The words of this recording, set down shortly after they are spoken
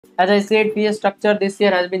As I said, fee structure this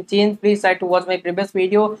year has been changed. Please try to watch my previous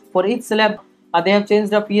video. For each slab, they have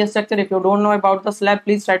changed the fee structure. If you don't know about the slab,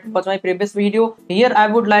 please try to watch my previous video. Here I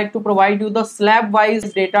would like to provide you the slab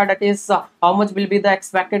wise data, that is how much will be the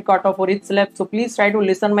expected cutoff for each slab. So please try to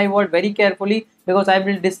listen my word very carefully, because I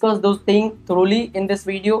will discuss those things thoroughly in this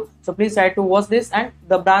video. So please try to watch this, and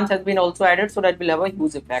the branch has been also added, so that will have a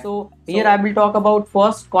huge effect. So here I will talk about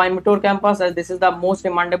first Coimbatore campus, as this is the most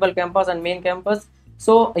demandable campus and main campus.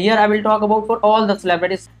 So here I will talk about for all the slab,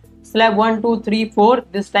 that is slab 1, 2, 3, 4.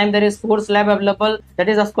 This time there is 4 slab available, that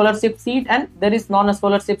is a scholarship seat, and there is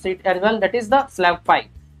non-scholarship seat as well, that is the slab 5.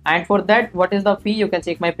 And for that, what is the fee? You can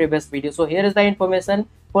check my previous video. So here is the information.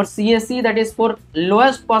 For CSE, that is for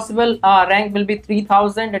lowest possible rank will be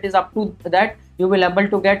 3000, that is up to that you will able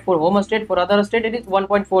to get for home state. For other state it is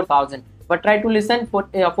 1.4 thousand. But try to listen for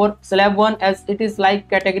slab 1, as it is like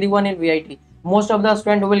category 1 in VIT. Most of the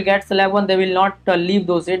students who will get slab 1, they will not leave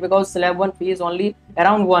those seats, because slab 1 fee is only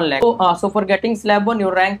around 1 lakh. So for getting slab 1,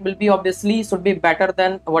 your rank will be obviously should be better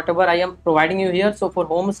than whatever I am providing you here. So for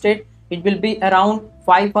home state, it will be around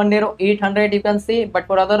 500 or 800, you can say, but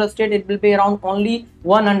for other state it will be around only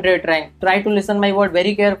 100 rank. Try to listen my word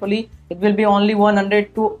very carefully. It will be only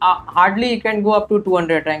 100 to hardly you can go up to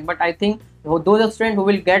 200 rank. But I think those students who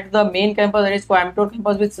will get the main campus, that is Coimbatore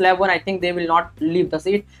campus with slab 1, I think they will not leave the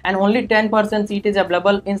seat, and only 10% seat is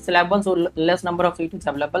available in slab 1, so less number of seats is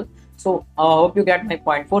available. So hope you get my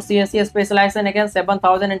point. For CSE specialization, again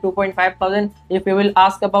 7,000 and 2,500. If you will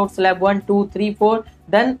ask about slab 1, 2, 3, 4,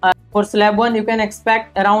 then for slab 1 you can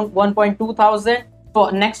expect around 1.2 thousand. So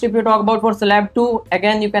next, if you talk about for slab 2,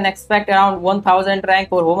 again you can expect around 1000 rank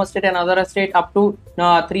for home state and other state, up to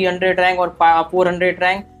 300 rank or 400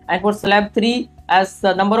 rank. And for slab 3, as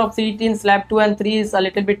the number of seats in slab 2 and 3 is a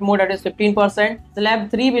little bit more, that is 15%.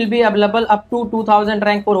 Slab 3 will be available up to 2000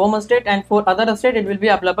 rank for home state, and for other state it will be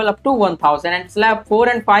available up to 1000. And slab 4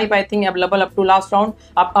 and 5 I think available up to last round,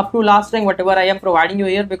 up to last rank whatever I am providing you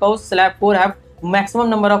here, because slab 4 have maximum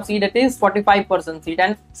number of seat, that is 45% seat,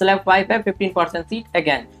 and slab 5 have 15% seat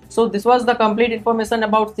again. So this was the complete information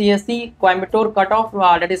about CSE Coimbatore cutoff,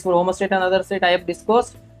 that is for home state and other state I have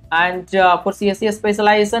discussed. And for CSE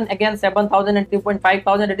specialization, again 7,000 and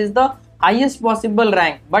 2,500, it is the highest possible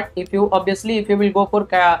rank. But if you will go for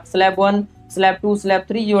slab 1, slab 2, slab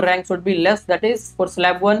 3, your rank should be less. That is, for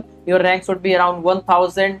slab 1 your rank should be around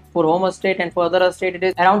 1000 for home state, and for other state it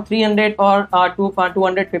is around 300 or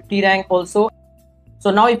 250 rank also.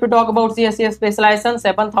 So now if you talk about CSE specialization,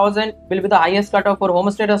 7,000 will be the highest cutoff for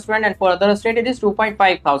home state student, and for other state it is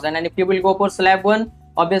 2.5 thousand. And if you will go for slab 1,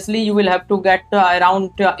 obviously you will have to get around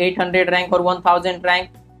 800 rank or 1000 rank,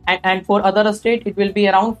 and for other state it will be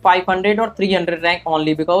around 500 or 300 rank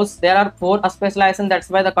only, because there are 4 specialization. That's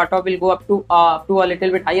why the cutoff will go up to a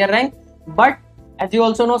little bit higher rank. But as you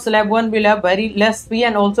also know, slab 1 will have very less fee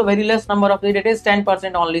and also very less number of seats, it is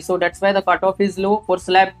 10% only, so that's why the cutoff is low. For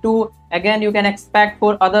slab 2, again you can expect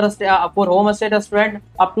for other for home state student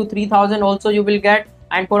up to 3000 also you will get,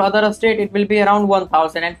 and for other state it will be around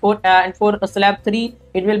 1000. And for slab 3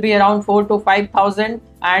 it will be around 4 to 5000,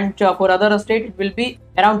 and for other state it will be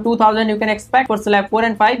around 2000 you can expect. For slab 4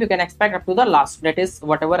 and 5 you can expect up to the last, that is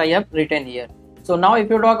whatever I have written here. So now if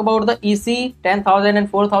you talk about the EC, 10,000 and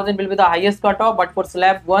 4,000 will be the highest cutoff, but for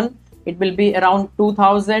slab 1 it will be around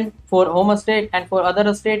 2000 for home state, and for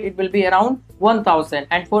other state it will be around 1000.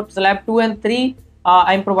 And for slab 2 and 3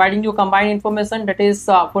 I am providing you combined information, that is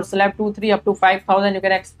for slab 2, 3 up to 5000 you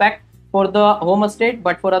can expect for the home state,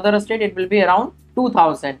 but for other state it will be around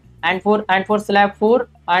 2000. And for slab 4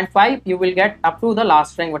 and 5 you will get up to the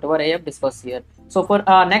last rank whatever I have discussed here. So for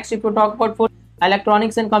next, if you talk about for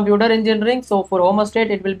electronics and computer engineering, so for home state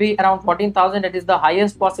it will be around 14,000, that is the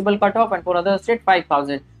highest possible cutoff, and for other state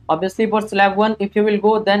 5,000. Obviously for slab 1 if you will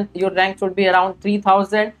go, then your rank should be around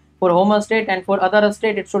 3,000 for home state, and for other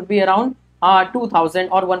state it should be around 2,000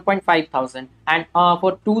 or 1.5 thousand. And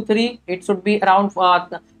for 2, 3 it should be around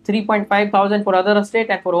 3.5 thousand for other state,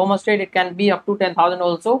 and for home state it can be up to 10,000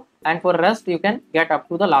 also, and for rest you can get up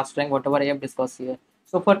to the last rank whatever I have discussed here.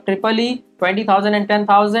 So for EEE 20,000 and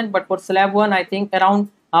 10,000, but for slab 1 I think around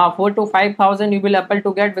 4 to 5,000 you will able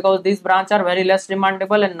to get, because these branches are very less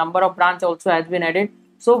demandable and number of branch also has been added,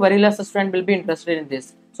 so very less student will be interested in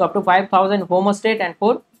this. So up to 5,000 home state, and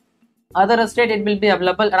for other state it will be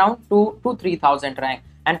available around 2 to 3,000 rank.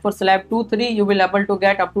 And for slab 2, 3 you will able to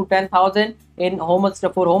get up to 10,000 in home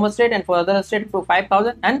state, and for other state to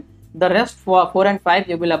 5,000, and the rest for 4 and 5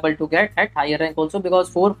 you will able to get at higher rank also, because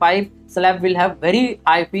 4, 5 slab will have very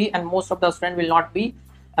high fee and most of the student will not be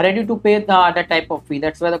ready to pay that type of fee.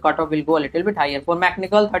 That's why the cutoff will go a little bit higher. For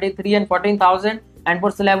mechanical 33 and 14,000, And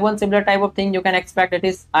for slab 1, similar type of thing you can expect. It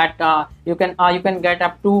is at you can get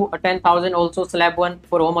up to 10,000 also slab 1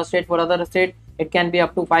 for home state. For other state it can be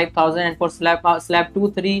up to 5,000, and for slab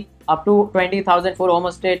 2 3 up to 20,000 for home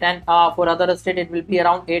state, and for other state it will be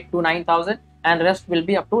around 8 to 9,000, and rest will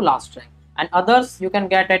be up to last rank. And others you can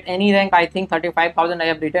get at any rank. I think 35,000 I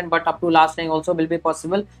have written, but up to last rank also will be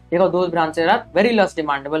possible, because those branches are very less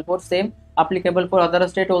demandable. For same applicable for other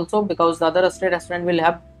state also, because the other state aspirant will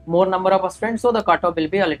have more number of students, so the cutoff will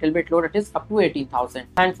be a little bit low, that is up to 18,000.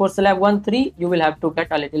 And for slab 1 3 you will have to get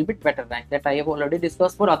a little bit better rank, that I have already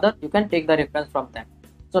discussed. For other you can take the reference from them.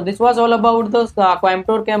 So this was all about the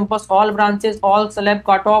Coimbatore campus, all branches, all slab,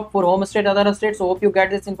 cutoff for home state, other states. So hope you get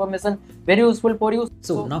this information very useful for you.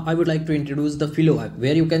 So now I would like to introduce the Filo app,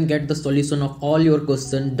 where you can get the solution of all your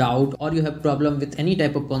question, doubt, or you have problem with any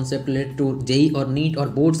type of concept related to JEE or NEET or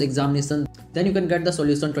boards examination. Then you can get the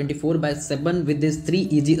solution 24/7 with these 3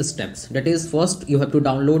 easy steps. That is, first you have to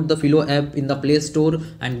download the Filo app in the Play Store,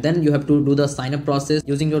 and then you have to do the sign up process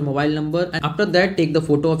using your mobile number. And after that, take the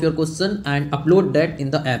photo of your question and upload that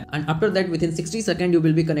in the app. And after that, within 60 seconds, you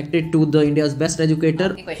will be connected to the India's best educator.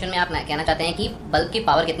 Question में आप कहना चाहते हैं कि bulb की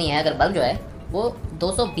power कितनी है। अगर बल्ब जो है वो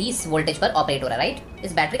 220 वोल्टेज पर ऑपरेट हो रहा है, राइट।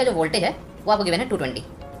 इस बैटरी का जो वोल्टेज है वो आपको गिवन है 220।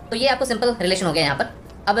 तो ये आपको सिंपल रिलेशन हो गया यहाँ पर।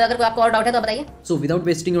 अब अगर कोई आपको और डाउट है तो बताइए। So without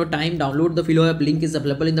wasting your time, download the Filo app. Link is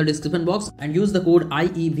available in the description box and use the code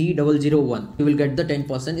IEV001. You will get the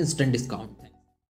 10% instant discount.